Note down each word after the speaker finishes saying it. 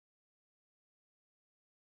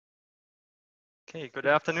Okay, good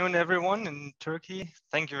afternoon, everyone in Turkey.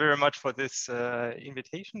 Thank you very much for this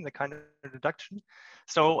invitation, the kind of introduction.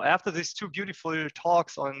 So after these two beautiful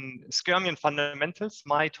talks on skyrmion fundamentals,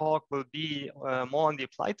 my talk will be more on the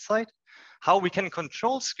applied side, how we can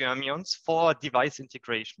control skyrmions for device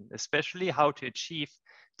integration, especially how to achieve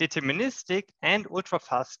deterministic and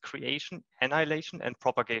ultra-fast creation, annihilation, and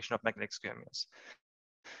propagation of magnetic skyrmions.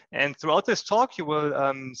 And throughout this talk, you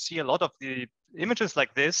will see a lot of the images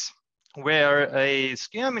like this, where a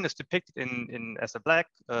skyrmion is depicted as a black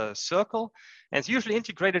circle, and it's usually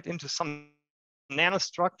integrated into some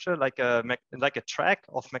nanostructure like a track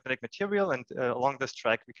of magnetic material, and along this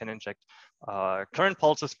track we can inject current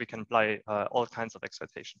pulses. We can apply all kinds of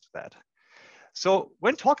excitation to that. So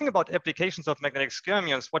when talking about applications of magnetic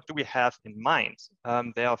skyrmions, what do we have in mind?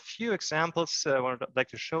 There are a few examples I would like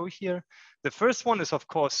to show here. The first one is, of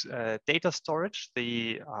course, data storage.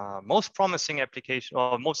 The most promising application,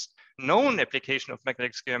 or most known application of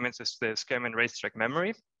magnetic skyrmions, is the skyrmion racetrack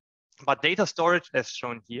memory. But data storage, as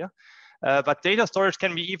shown here. But data storage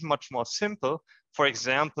can be even much more simple. For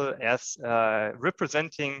example, as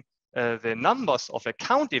representing the numbers of a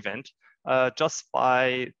count event just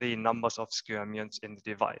by the numbers of skyrmions in the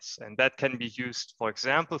device. And that can be used, for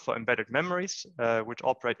example, for embedded memories, which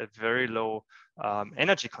operate at very low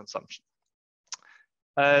energy consumption.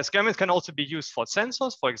 Skyrmions can also be used for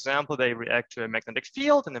sensors. For example, they react to a magnetic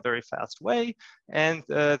field in a very fast way. And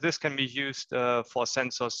this can be used for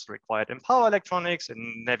sensors required in power electronics,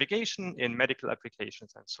 in navigation, in medical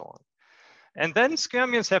applications, and so on. And then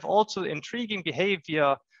skyrmions have also intriguing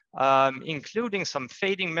behavior, including some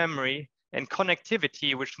fading memory and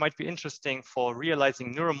connectivity, which might be interesting for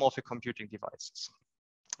realizing neuromorphic computing devices.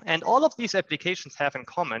 And all of these applications have in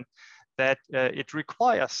common that it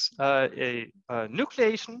requires a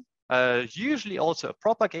nucleation, usually also a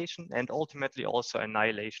propagation, and ultimately also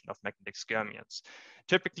annihilation of magnetic skyrmions,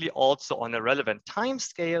 typically also on a relevant time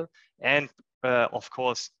scale, and of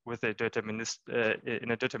course with a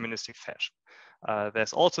in a deterministic fashion.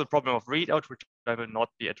 There's also the problem of readout, which I will not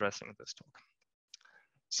be addressing in this talk.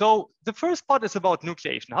 So the first part is about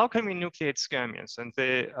nucleation. How can we nucleate skyrmions? And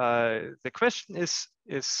the question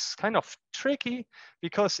is kind of tricky,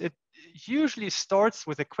 because it usually starts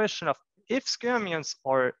with a question of, if skyrmions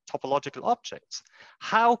are topological objects,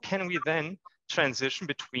 how can we then transition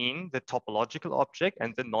between the topological object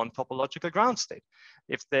and the non-topological ground state,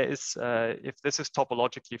 if this is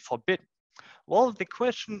topologically forbidden? Well, the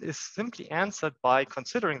question is simply answered by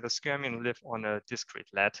considering the skyrmion live on a discrete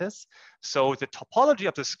lattice. So the topology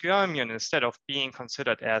of the skyrmion, instead of being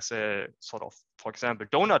considered as a sort of, for example,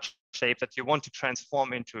 donut shape that you want to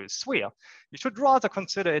transform into a sphere, you should rather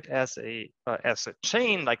consider it as a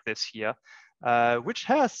chain like this here, which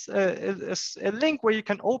has a link where you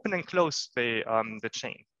can open and close the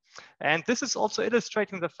chain. And this is also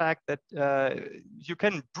illustrating the fact that you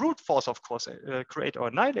can brute force, of course, create or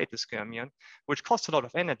annihilate the skyrmion, which costs a lot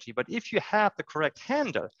of energy. But if you have the correct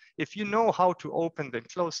handle, if you know how to open and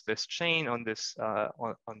close this chain on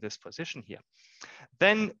this position here,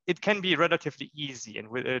 then it can be relatively easy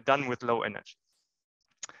and done with low energy.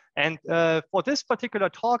 And for this particular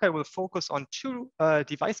talk, I will focus on two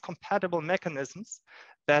device-compatible mechanisms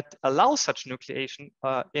that allow such nucleation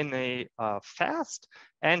in a fast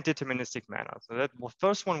and deterministic manner. So that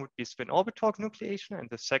first one would be spin-orbit-torque nucleation, and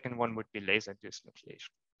the second one would be laser-induced nucleation.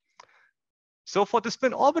 So for the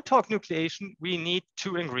spin-orbit-torque nucleation, we need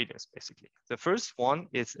two ingredients, basically. The first one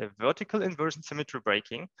is a vertical inversion symmetry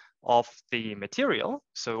breaking of the material.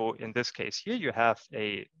 So in this case here, you have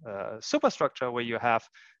a superstructure where you have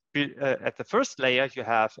at the first layer, you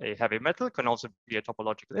have a heavy metal, can also be a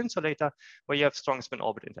topological insulator, where you have strong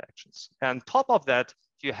spin-orbit interactions. And on top of that,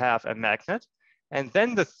 you have a magnet. And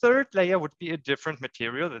then the third layer would be a different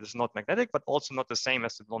material that is not magnetic, but also not the same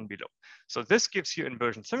as the one below. So this gives you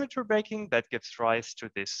inversion symmetry breaking that gives rise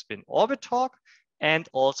to this spin-orbit torque and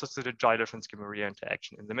also to the Giler-Shinsky-Maria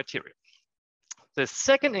interaction in the material. The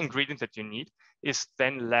second ingredient that you need is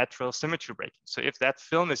then lateral symmetry breaking. So if that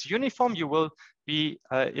film is uniform, you will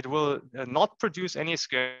it will not produce any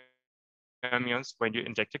skyrmions when you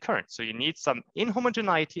inject a current. So you need some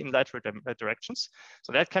inhomogeneity in lateral directions.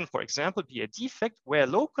 So that can, for example, be a defect where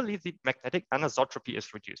locally the magnetic anisotropy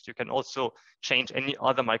is reduced. You can also change any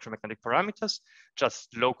other micromagnetic parameters just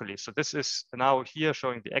locally. So this is now here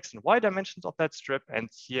showing the X and Y dimensions of that strip, and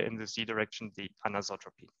here in the Z direction, the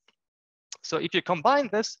anisotropy. So if you combine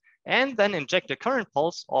this and then inject a current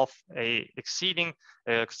pulse of exceeding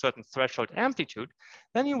a certain threshold amplitude,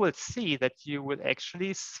 then you will see that you will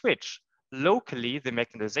actually switch locally the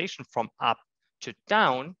magnetization from up to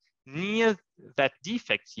down near that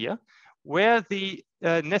defect here, where the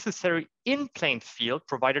necessary in-plane field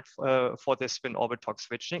provided for the spin-orbit Toc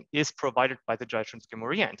switching is provided by the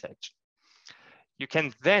Johansson-Maria interaction. You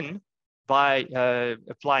can then, by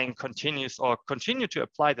applying continuous or continue to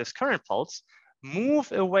apply this current pulse,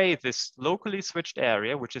 move away this locally switched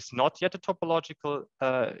area, which is not yet a topological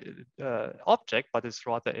object, but is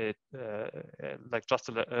rather like just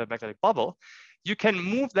a magnetic bubble. You can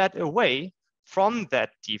move that away from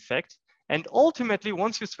that defect. And ultimately,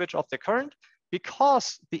 once you switch off the current,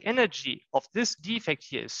 because the energy of this defect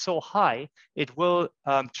here is so high, it will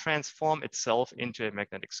transform itself into a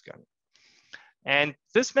magnetic skyrmion. And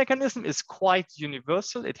this mechanism is quite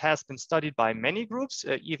universal. It has been studied by many groups,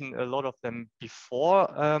 even a lot of them before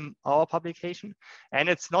our publication. And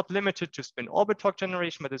it's not limited to spin orbit Toc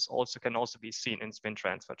generation, but it also can also be seen in spin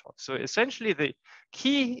transfer Toc. So essentially the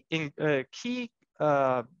key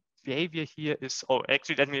behavior here is, oh,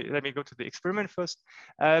 actually, let me go to the experiment first.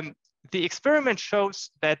 The experiment shows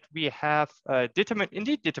that we have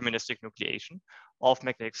indeed deterministic nucleation of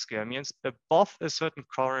magnetic skyrmions above a certain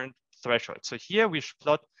current threshold. So here we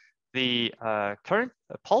plot the current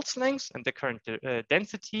pulse length and the current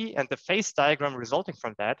density, and the phase diagram resulting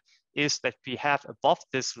from that is that we have above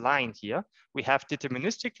this line here, we have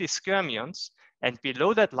deterministically skyrmions, and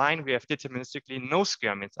below that line, we have deterministically no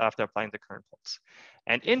skyrmions after applying the current pulse.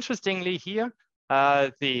 And interestingly here,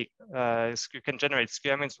 you can generate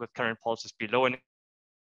skyrmions with current pulses below a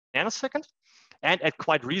nanosecond and at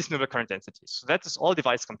quite reasonable current densities. So that is all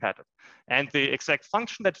device compatible. And the exact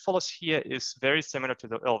function that follows here is very similar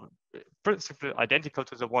to principally identical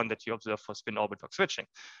to the one that you observe for spin orbit Toc switching,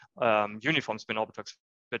 uniform spin orbit Toc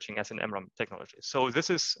switching as an MRAM technology. So this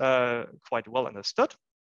is quite well understood.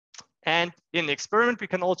 And in the experiment, we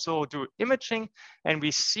can also do imaging, and we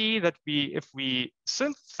see that if we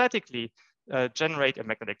synthetically generate a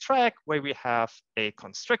magnetic track where we have a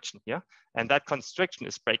constriction here, and that constriction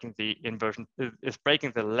is breaking the inversion, is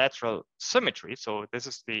breaking the lateral symmetry. So this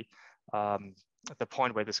is the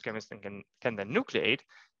point where the skyrmion can then nucleate.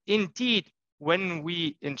 Indeed, when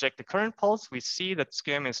we inject the current pulse, we see that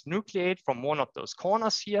skyrmions nucleate from one of those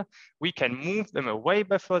corners here. We can move them away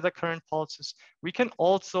by further current pulses. We can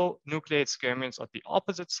also nucleate skyrmions on the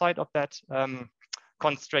opposite side of that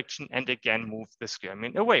constriction, and again move the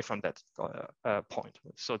skyrmion away from that point.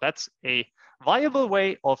 So that's a viable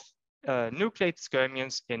way of nucleate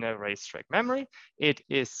skyrmions in a racetrack memory. It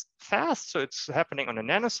is fast, so it's happening on a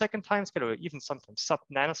nanosecond timescale, or even sometimes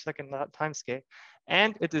sub-nanosecond timescale,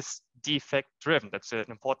 and it is defect driven. That's an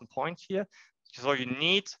important point here. So you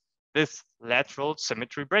need this lateral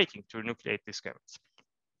symmetry breaking to nucleate these skyrmions.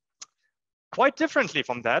 Quite differently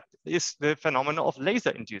from that is the phenomena of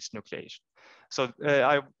laser-induced nucleation. So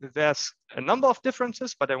there's a number of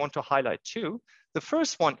differences, but I want to highlight two. The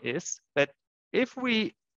first one is that if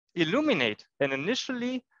we illuminate an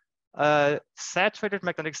initially saturated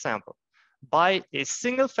magnetic sample by a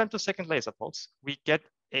single femtosecond laser pulse, we get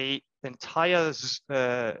an entire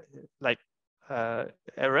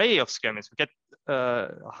array of skyrmions. We get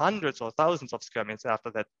hundreds or thousands of skyrmions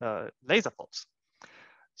after that laser pulse.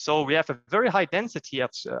 So we have a very high density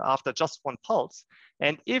after just one pulse.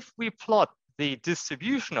 And if we plot the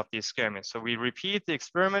distribution of these skyrmions, so we repeat the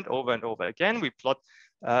experiment over and over again, we plot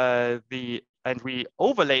and we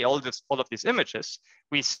overlay all of these images,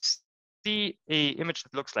 we see an image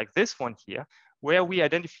that looks like this one here, where we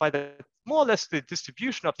identify that more or less the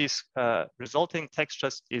distribution of these resulting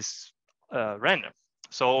textures is random.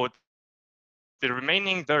 So the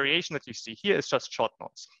remaining variation that you see here is just short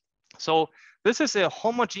noise. So this is a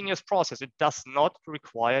homogeneous process. It does not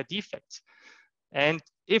require defects. And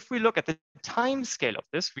if we look at the time scale of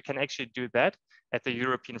this, we can actually do that at the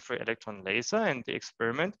European Free Electron Laser, and the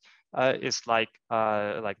experiment is like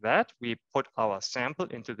that. We put our sample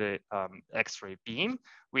into the X-ray beam.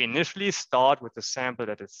 We initially start with the sample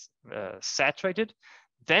that is saturated,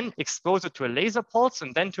 then expose it to a laser pulse,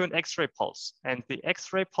 and then to an X-ray pulse. And the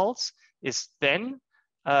X-ray pulse is then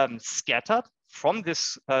scattered from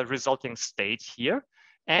this resulting state here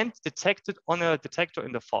and detected on a detector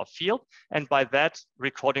in the far field, and by that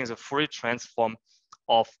recording the Fourier transform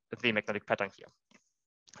of the magnetic pattern here.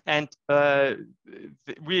 And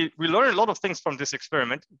we learn a lot of things from this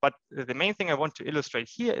experiment, but the main thing I want to illustrate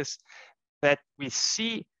here is that we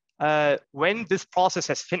see when this process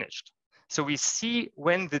has finished. So we see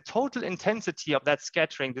when the total intensity of that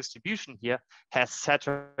scattering distribution here has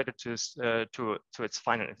saturated to its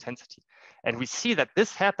final intensity. And we see that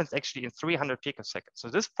this happens actually in 300 picoseconds. So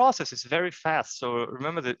this process is very fast. So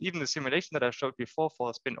remember that even the simulation that I showed before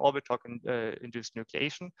for spin orbital induced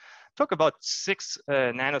nucleation took about 6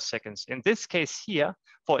 nanoseconds. In this case here,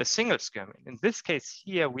 for a single skyrmion, in this case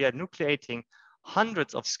here, we are nucleating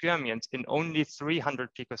hundreds of skyrmions in only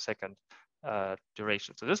 300 picosecond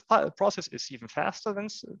duration. So this process is even faster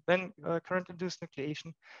than current induced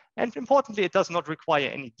nucleation. And importantly, it does not require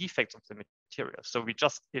any defects of the material. So we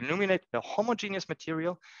just illuminate a homogeneous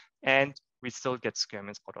material and we still get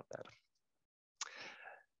skyrmions out of that.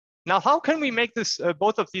 Now, how can we make this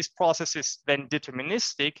both of these processes then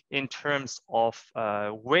deterministic in terms of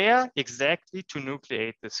where exactly to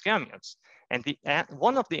nucleate the skyrmions? And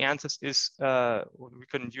one of the answers is we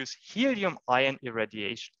can use helium ion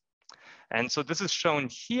irradiation. And so this is shown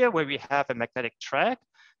here where we have a magnetic track,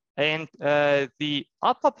 and the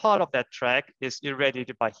upper part of that track is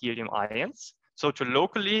irradiated by helium ions. So to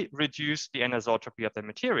locally reduce the anisotropy of the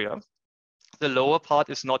material, the lower part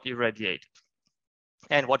is not irradiated.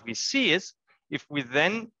 And what we see is if we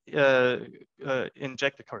then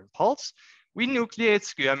inject the current pulse, we nucleate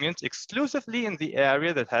skyrmions exclusively in the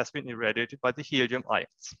area that has been irradiated by the helium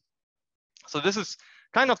ions. So this is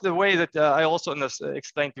kind of the way that I also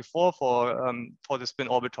explained before for the spin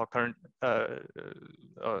orbital current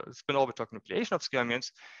spin orbital nucleation of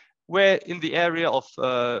skyrmions, where in the area of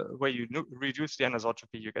where you reduce the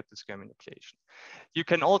anisotropy, you get the skyrmion nucleation. You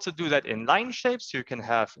can also do that in line shapes. You can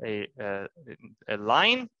have a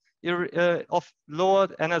line of lower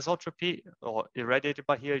anisotropy or irradiated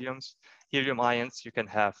by helium ions. You can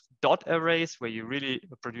have dot arrays where you really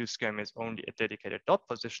produce skyrmions only at dedicated dot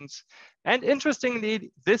positions. And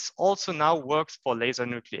interestingly, this also now works for laser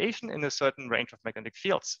nucleation in a certain range of magnetic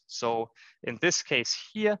fields. So in this case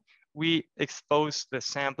here, we expose the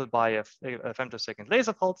sample by a femtosecond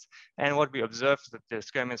laser pulse. And what we observe is that the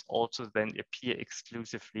skyrmions also then appear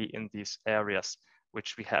exclusively in these areas,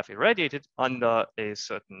 which we have irradiated under a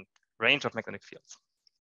certain range of magnetic fields.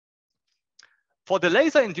 For the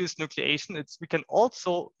laser-induced nucleation, we can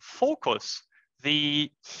also focus the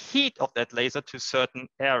heat of that laser to certain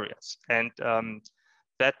areas. And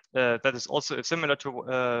that is also similar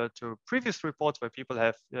to previous reports where people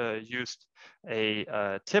have used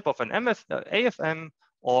a tip of an AFM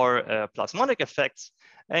or plasmonic effects.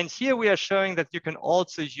 And here we are showing that you can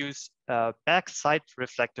also use backside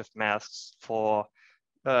reflective masks for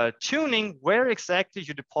tuning where exactly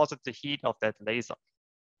you deposit the heat of that laser.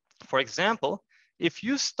 For example, if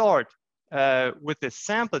you start with a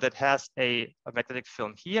sample that has a magnetic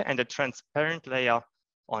film here and a transparent layer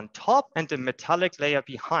on top and a metallic layer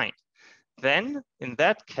behind, then in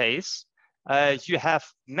that case, you have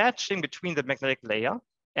matching between the magnetic layer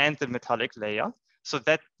and the metallic layer so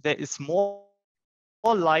that there is more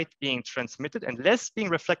light being transmitted and less being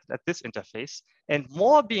reflected at this interface and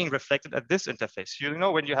more being reflected at this interface. You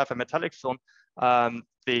know, when you have a metallic film,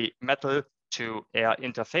 the metal to air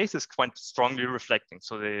interface is quite strongly reflecting.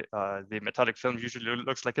 So the metallic film usually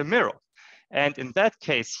looks like a mirror. And in that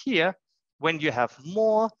case here, when you have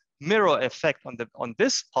more mirror effect on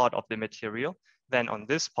this part of the material than on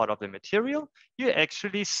this part of the material, you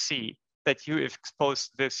actually see that you expose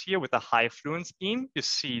this here with a high fluence beam. You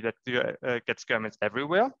see that you get skyrmions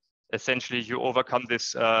everywhere. Essentially, you overcome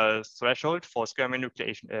this threshold for skyrmion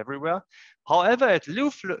nucleation everywhere. However, at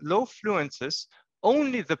low fluences,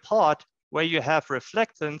 only the part where you have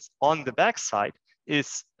reflectance on the backside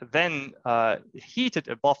is then heated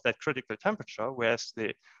above that critical temperature, whereas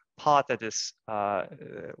the part that is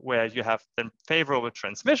where you have then favorable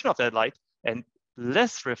transmission of that light and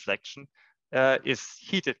less reflection is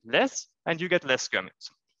heated less, and you get less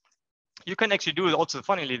skyrmions. You can actually do it also,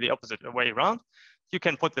 funnily, the opposite way around. You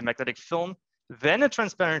can put the magnetic film, then a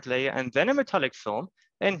transparent layer, and then a metallic film.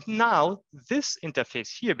 And now this interface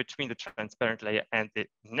here between the transparent layer and the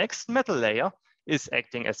next metal layer is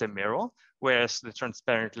acting as a mirror, whereas the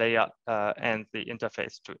transparent layer and the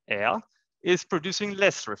interface to air is producing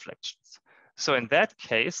less reflections. So in that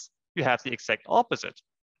case, you have the exact opposite.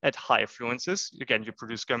 At high fluences, again, you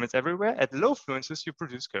produce skyrmions everywhere. At low fluences, you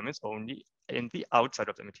produce skyrmions only in the outside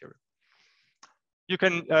of the material. You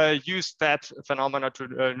can use that phenomena to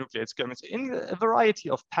nucleate skyrmions in a variety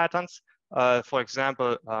of patterns. For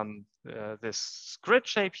example, this grid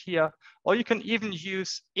shape here, or you can even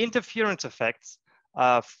use interference effects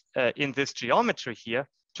in this geometry here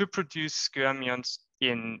to produce skyrmions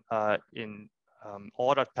in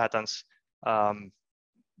ordered patterns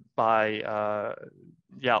by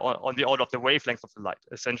on the order of the wavelength of the light.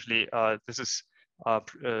 Essentially, this is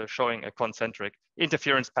showing a concentric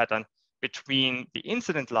interference pattern between the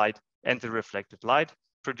incident light and the reflected light,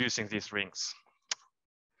 producing these rings.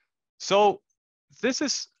 So this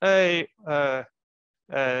is a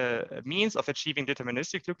means of achieving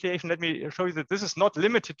deterministic nucleation. Let me show you that this is not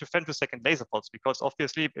limited to femtosecond laser pulse, because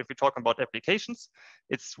obviously, if we talk about applications,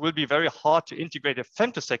 it will be very hard to integrate a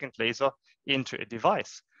femtosecond laser into a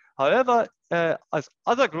device. However, as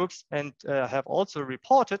other groups and have also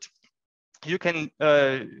reported, you can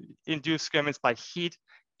induce skyrmions by heat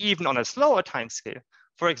even on a slower time scale.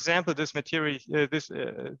 For example, this material,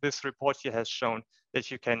 this report here has shown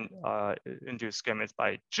that you can induce skyrmions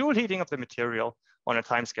by Joule heating of the material on a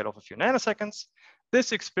time scale of a few nanoseconds.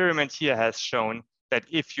 This experiment here has shown that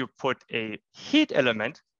if you put a heat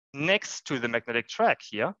element next to the magnetic track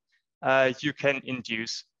here, you can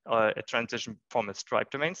induce a transition from a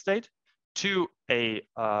stripe domain state to a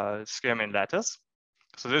skyrmion lattice.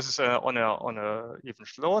 So this is on a even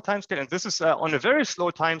slower time scale, and this is on a very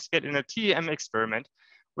slow time scale in a TEM experiment,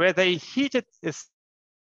 where they heated this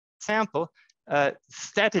sample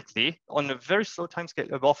statically on a very slow time scale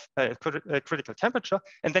above critical temperature,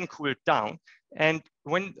 and then cooled down. And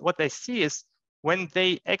what they see is when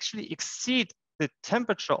they actually exceed the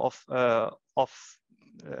temperature of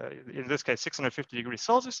in this case 650 degrees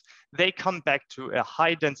Celsius, they come back to a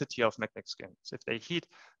high density of magnetic skyrmions. If they heat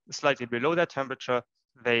slightly below that temperature,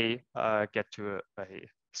 they get to a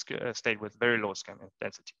state with very low skyrmion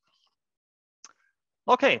density.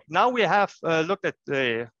 Okay, now we have looked at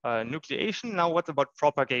the nucleation. Now what about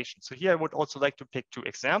propagation? So here I would also like to pick two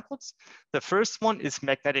examples. The first one is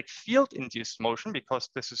magnetic field induced motion, because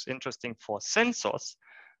this is interesting for sensors.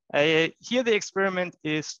 Here the experiment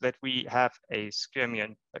is that we have a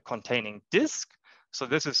skyrmion containing disk. So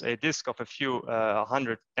this is a disk of a few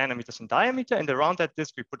 100 nanometers in diameter, and around that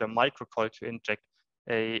disk we put a microcoil to inject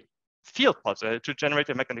a field pulse, to generate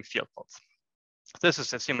a magnetic field pulse. This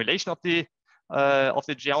is a simulation of the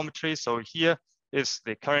geometry. So here is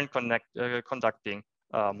the current conducting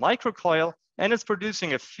microcoil, and it's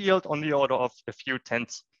producing a field on the order of a few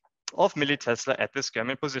tenths of millitesla at the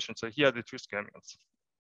skyrmion position. So here are the two skyrmions.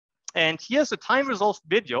 And here's a time-resolved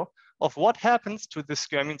video of what happens to the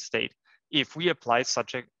skyrmion state if we apply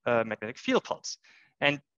such a magnetic field pulse.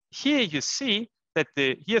 And here you see that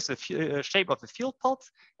here's the shape of the field pulse,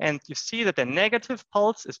 and you see that the negative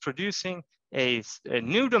pulse is producing a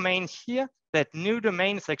new domain here. That new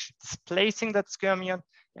domain is actually displacing that skyrmion,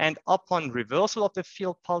 and upon reversal of the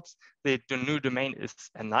field pulse, the new domain is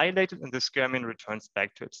annihilated and the skyrmion returns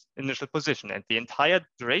back to its initial position. And the entire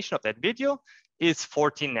duration of that video is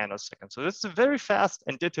 14 nanoseconds. So this is a very fast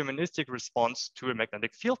and deterministic response to a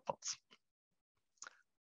magnetic field pulse.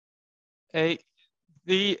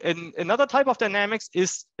 Another type of dynamics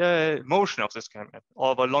is motion of the skyrmion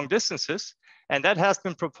over long distances. And that has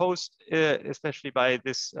been proposed, especially by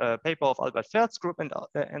this paper of Albert Fert's group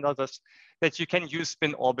and others, that you can use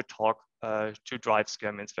spin orbit torque to drive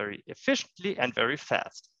skyrmions very efficiently and very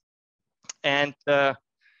fast. And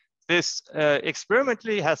this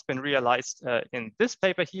experimentally has been realized in this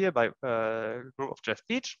paper here by a group of Jeff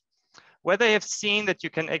Beach, where they have seen that you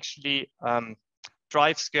can actually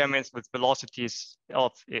drive skyrmions with velocities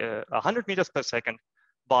of 100 meters per second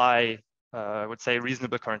by, I would say,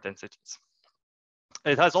 reasonable current densities.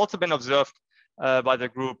 It has also been observed by the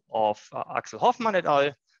group of Axel Hoffmann et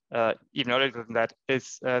al., even earlier than that,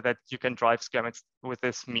 is that you can drive skyrmions with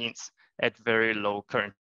this means at very low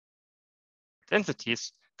current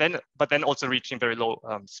densities, but then also reaching very low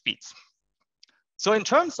speeds. So in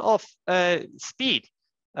terms of speed,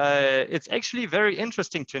 it's actually very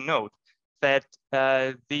interesting to note that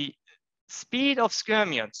the speed of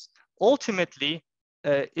skyrmions ultimately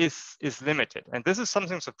is limited. And this is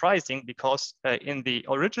something surprising, because in the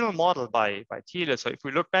original model by Thiele, so if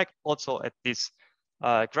we look back also at these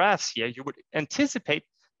graphs here, you would anticipate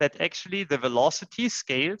that actually the velocity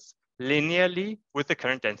scales linearly with the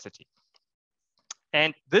current density.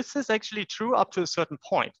 And this is actually true up to a certain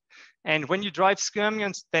point. And when you drive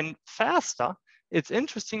skyrmions then faster, it's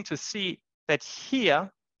interesting to see that here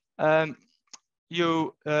is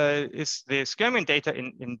the skyrmion data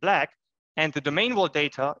in black and the domain wall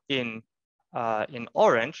data in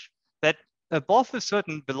orange, that above a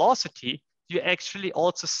certain velocity, you actually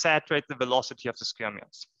also saturate the velocity of the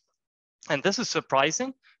skyrmions. And this is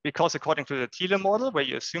surprising, because according to the Thiele model, where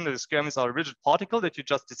you assume that the skyrmions are a rigid particle that you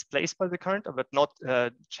just displace by the current but not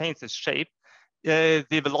change its shape,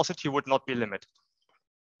 the velocity would not be limited.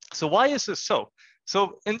 So why is this so?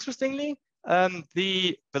 So interestingly,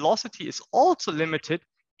 the velocity is also limited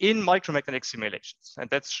in micromagnetic simulations. And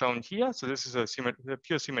that's shown here. So this is a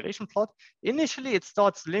pure simulation plot. Initially, it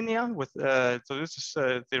starts linear with, so this is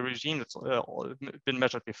the regime that's been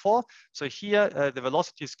measured before. So here, the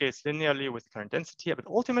velocity scales linearly with current density, but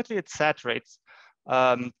ultimately it saturates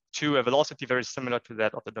to a velocity very similar to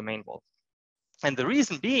that of the domain wall. And the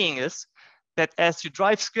reason being is that as you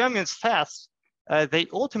drive skyrmions fast, they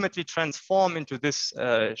ultimately transform into this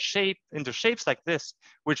shapes like this,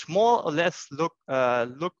 which more or less look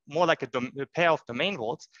more like a pair of domain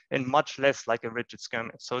walls and much less like a rigid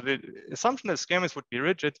skyrmion. So the assumption that skyrmions would be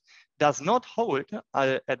rigid does not hold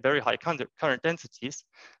at very high current densities.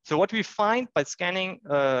 So what we find by scanning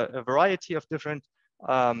a variety of different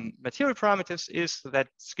material parameters is that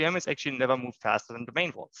skyrmions actually never move faster than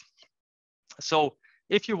domain walls. So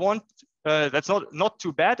if you want, that's not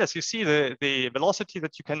too bad. As you see, the velocity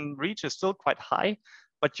that you can reach is still quite high,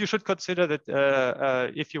 but you should consider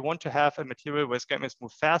that if you want to have a material where skyrmions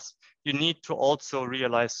move fast, you need to also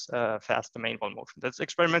realize fast domain wall motion. That's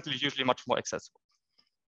experimentally usually much more accessible.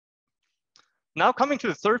 Now coming to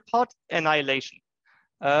the third part, annihilation.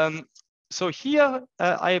 So here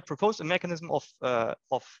I propose a mechanism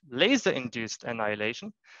of laser-induced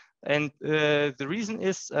annihilation. And the reason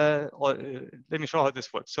is, let me show how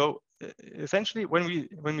this works. So essentially,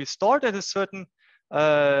 when we start at a certain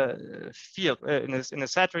field in a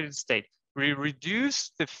saturated state, we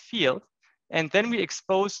reduce the field, and then we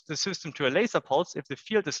expose the system to a laser pulse. If the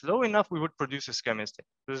field is low enough, we would produce a skyrmion state.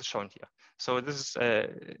 This is shown here. So this is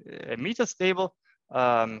a meter-stable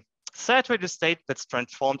saturated state that's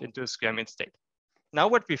transformed into a skyrmion state. Now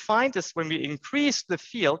what we find is when we increase the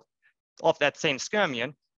field of that same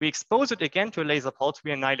skyrmion, we expose it again to a laser pulse,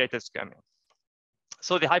 we annihilate the skyrmion.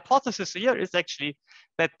 So the hypothesis here is actually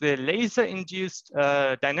that the laser-induced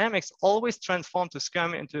dynamics always transform the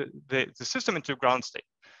skyrmion into the system into ground state.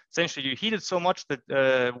 Essentially, you heat it so much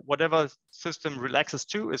that whatever system relaxes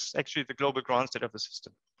to is actually the global ground state of the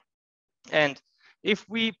system. And if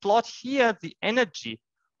we plot here the energy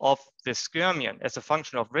of the skyrmion as a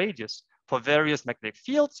function of radius for various magnetic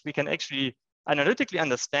fields, we can actually analytically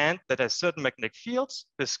understand that at certain magnetic fields,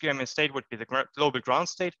 the skyrmion state would be the global ground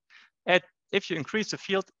state. And if you increase the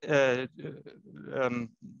field or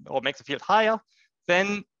make the field higher,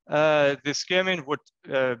 then the skyrmion would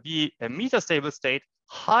be a meter-stable state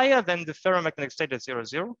higher than the ferromagnetic state at 0,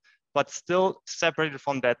 0, but still separated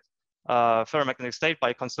from that ferromagnetic state by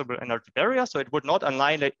a considerable energy barrier. So it would not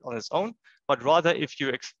annihilate on its own, but rather if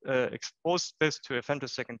you expose this to a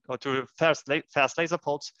femtosecond or to a fast laser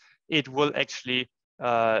pulse, it will actually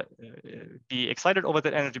be excited over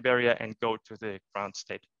that energy barrier and go to the ground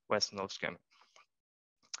state where there's no skyrmion.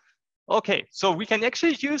 Okay, so we can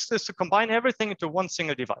actually use this to combine everything into one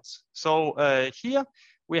single device. So here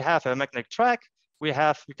we have a magnetic track. We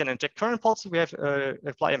can inject current pulses. We have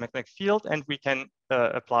apply a magnetic field, and we can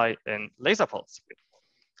apply a laser pulse.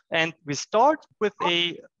 And we start with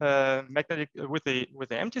a with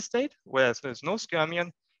the empty state where there's no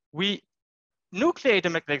skyrmion. We nucleate a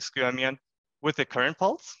magnetic skyrmion with a current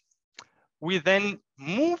pulse. We then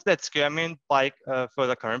move that skyrmion by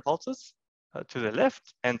further current pulses to the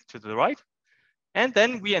left and to the right. And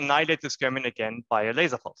then we annihilate the skyrmion again by a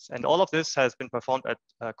laser pulse. And all of this has been performed at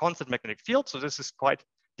a constant magnetic field. So this is quite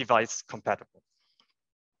device compatible.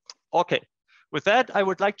 Okay, with that, I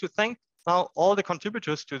would like to thank now all the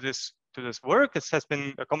contributors to this work. This has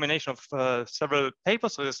been a combination of several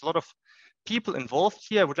papers. So there's a lot of people involved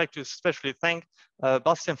here. I would like to especially thank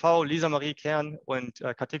Bastian Fau, Lisa Marie Kern, and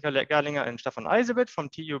Katinka Gerlinger and Stefan Eisebeth from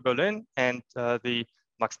TU Berlin and the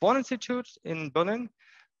Max Born Institute in Berlin.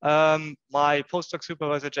 My postdoc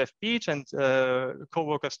supervisor, Jeff Beach, and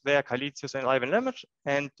co-workers there, Kailitius and Ivan Lemach,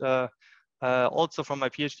 and also from my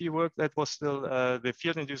PhD work, that was still the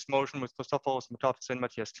field-induced motion with Christoforos Metaphys and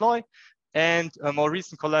Matthias Kloy, and more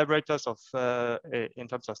recent collaborators of in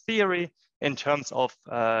terms of theory, in terms of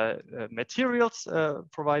materials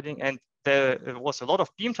providing, and there was a lot of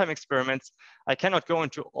beam time experiments. I cannot go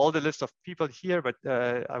into all the list of people here, but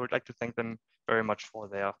I would like to thank them very much for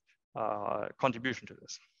their contribution to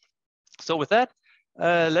this. So with that,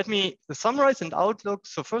 let me summarize and outlook.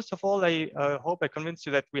 So first of all, I hope I convinced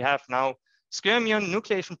you that we have now skyrmion,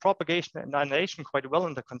 nucleation, propagation, and annihilation quite well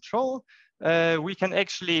under control. We can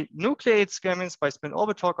actually nucleate skyrmions by spin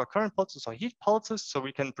orbit torque or current pulses or heat pulses. So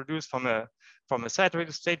we can produce from a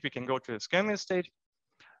saturated state, we can go to a skyrmion state.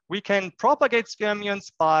 We can propagate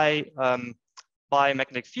skyrmions by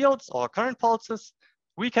magnetic fields or current pulses.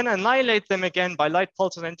 We can annihilate them again by light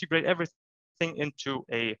pulses and integrate everything into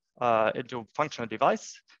a functional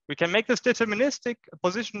device. We can make this deterministic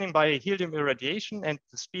positioning by helium irradiation, and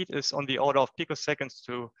the speed is on the order of picoseconds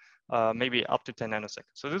to maybe up to 10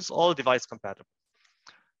 nanoseconds. So this is all device compatible.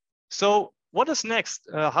 So what is next?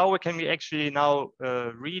 How can we actually now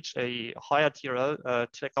reach a higher TRL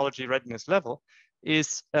technology readiness level?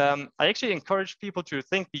 Is I actually encourage people to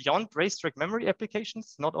think beyond racetrack memory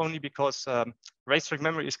applications, not only because racetrack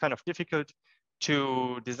memory is kind of difficult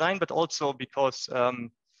to design, but also because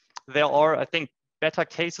there are, I think, better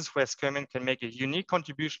cases where SKYRMION can make a unique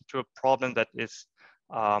contribution to a problem that is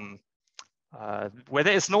where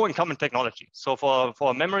there is no incumbent technology. So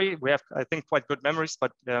for memory, we have, I think, quite good memories,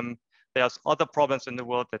 but there's other problems in the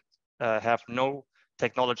world that have no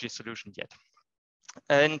technology solution yet.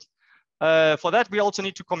 And for that, we also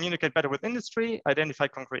need to communicate better with industry, identify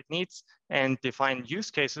concrete needs, and define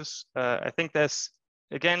use cases. I think there's,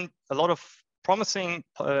 again, a lot of promising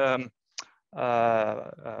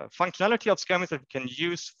functionality of SKYRMION that we can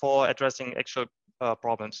use for addressing actual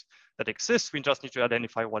problems that exist. We just need to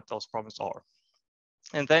identify what those problems are.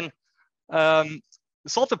 And then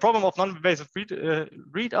solve the problem of non-invasive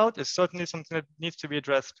readout is certainly something that needs to be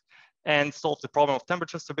addressed, and solve the problem of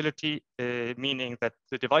temperature stability, meaning that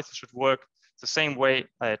the devices should work the same way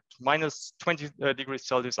at minus 20 degrees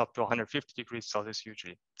Celsius up to 150 degrees Celsius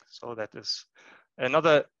usually. So that is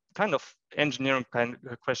another kind of engineering kind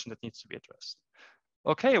of question that needs to be addressed.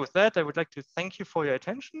 Okay, with that, I would like to thank you for your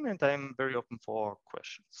attention, and I'm very open for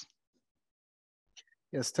questions.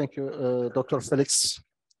 Yes, thank you, Dr. Felix.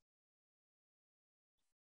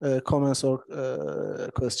 Comments or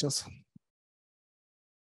questions?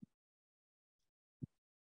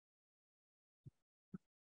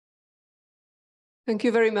 Thank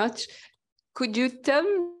you very much. Could you tell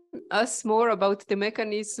us more about the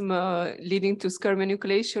mechanism leading to SKYRMION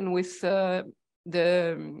nucleation with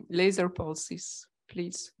the laser pulses,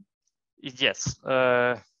 please? Yes.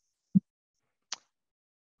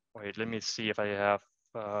 Wait, let me see if I have.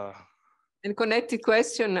 And connected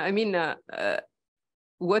question, I mean,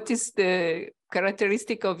 what is the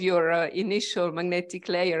characteristic of your initial magnetic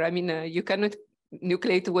layer? I mean, you cannot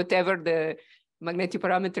nucleate whatever the magnetic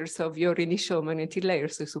parameters of your initial magnetic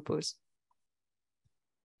layers, I suppose.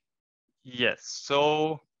 Yes,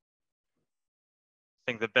 so I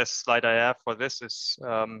think the best slide I have for this is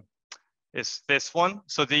this one.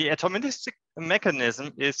 So the atomistic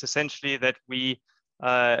mechanism is essentially that we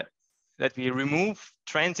remove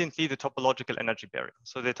transiently the topological energy barrier.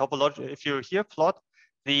 So the topological, if you here plot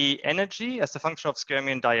the energy as a function of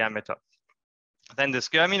SKYRMION diameter, then the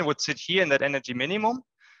SKYRMION would sit here in that energy minimum.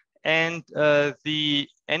 And the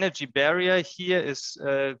energy barrier here is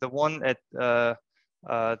the one at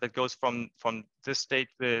that goes from this state,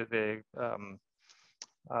 the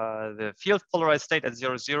field polarized state at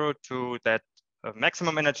 0, 0 to that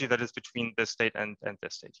maximum energy that is between this state and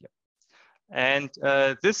this state here. And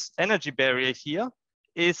this energy barrier here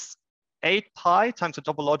is 8 pi times the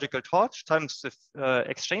topological torch times the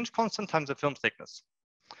exchange constant times the film thickness.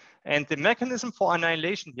 And the mechanism for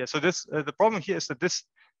annihilation here, so this the problem here is that this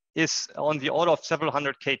is on the order of several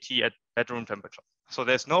hundred KT at room temperature. So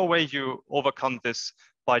there's no way you overcome this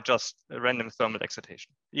by just a random thermal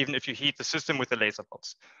excitation, even if you heat the system with a laser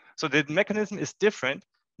pulse. So the mechanism is different,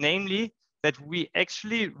 namely that we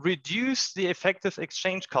actually reduce the effective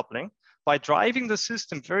exchange coupling by driving the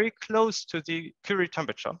system very close to the Curie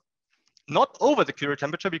temperature, not over the Curie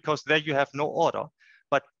temperature because there you have no order,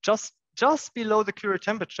 but just below the Curie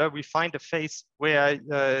temperature, we find a phase where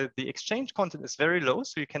the exchange constant is very low.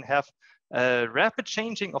 So you can have a rapid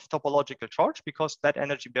changing of topological charge because that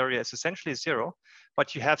energy barrier is essentially 0,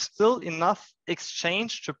 but you have still enough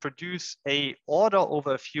exchange to produce a order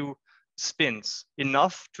over a few spins,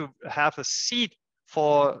 enough to have a seed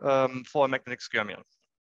for a magnetic skyrmion.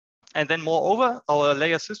 And then moreover, our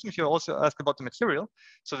layer system, you also asked about the material.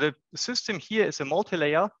 So the system here is a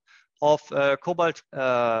multi-layer of cobalt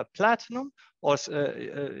platinum, or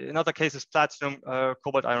in other cases, platinum,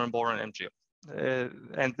 cobalt, iron, boron, and MgO.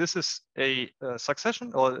 And this is a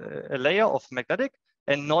succession or a layer of magnetic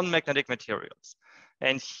and non-magnetic materials.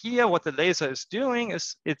 And here what the laser is doing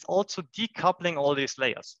is it's also decoupling all these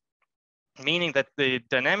layers, meaning that the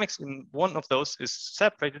dynamics in one of those is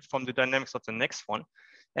separated from the dynamics of the next one.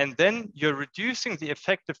 And then you're reducing the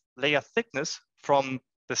effective layer thickness from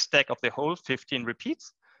the stack of the whole 15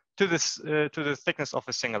 repeats to the thickness of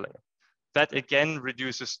a single layer. That again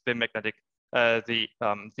reduces the magnetic, the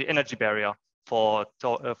energy barrier for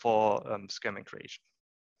skyrmion creation.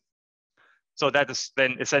 So that is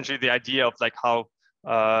then essentially the idea of like how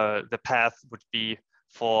the path would be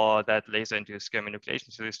for that laser into skyrmion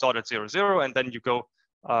nucleation. So you start at 0, 0, and then you go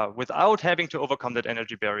without having to overcome that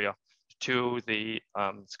energy barrier to the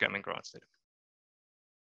skyrmion ground state.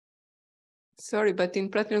 Sorry, but in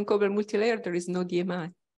platinum cobalt multilayer, there is no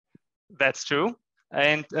DMI. That's true.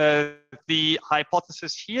 And the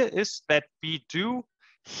hypothesis here is that we do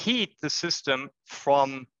heat the system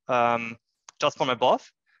from just from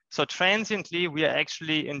above. So transiently, we are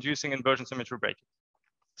actually inducing inversion symmetry breaking.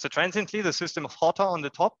 So transiently, the system is hotter on the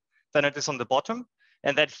top than it is on the bottom.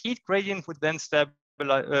 And that heat gradient would then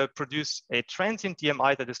produce a transient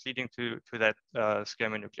DMI that is leading to that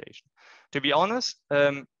skyrmion nucleation. To be honest,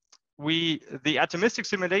 the atomistic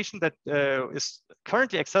simulation that is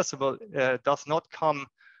currently accessible does not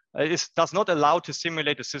allow to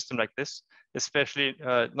simulate a system like this, especially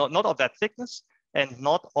not of that thickness and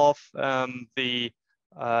not of not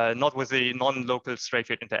with the non-local straight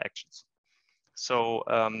field interactions. So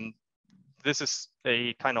this is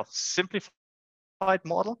a kind of simplified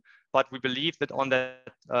model, but we believe that on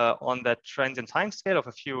that transient time scale of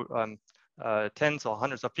a few tens or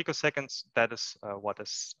hundreds of picoseconds, that is what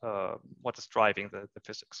is driving the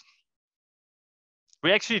physics.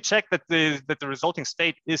 We actually checked that the resulting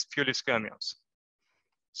state is purely skyrmions.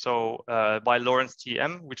 So by Lorentz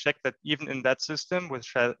TM, we checked that even in that system,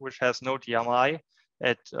 which has no DMI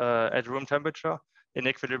at room temperature, in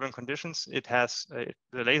equilibrium conditions, it has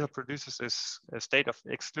the laser produces a state of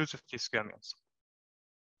exclusively skyrmions.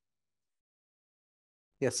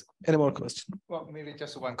 Yes, any more questions? Well, maybe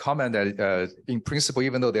just one comment that in principle,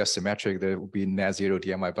 even though they are symmetric, there will be net zero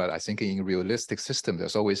DMI, but I think in realistic system,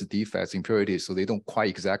 there's always defects, impurities, so they don't quite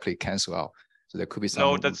exactly cancel out. So there could be some.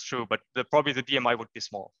 No, that's true, but probably the DMI would be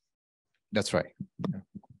small. That's right.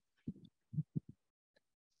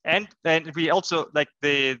 And we also, like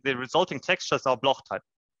the resulting textures are Bloch type.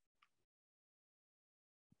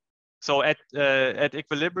 So at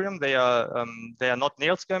equilibrium, they are not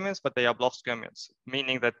nail skyrmions, but they are Bloch skyrmions,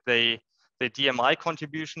 meaning that the DMI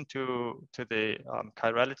contribution to the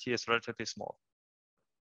chirality is relatively small.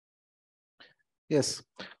 Yes,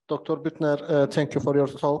 Dr. Buettner, thank you for your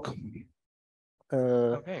talk.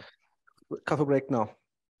 Okay. Coffee break now.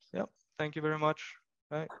 Yeah, thank you very much.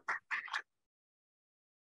 Bye.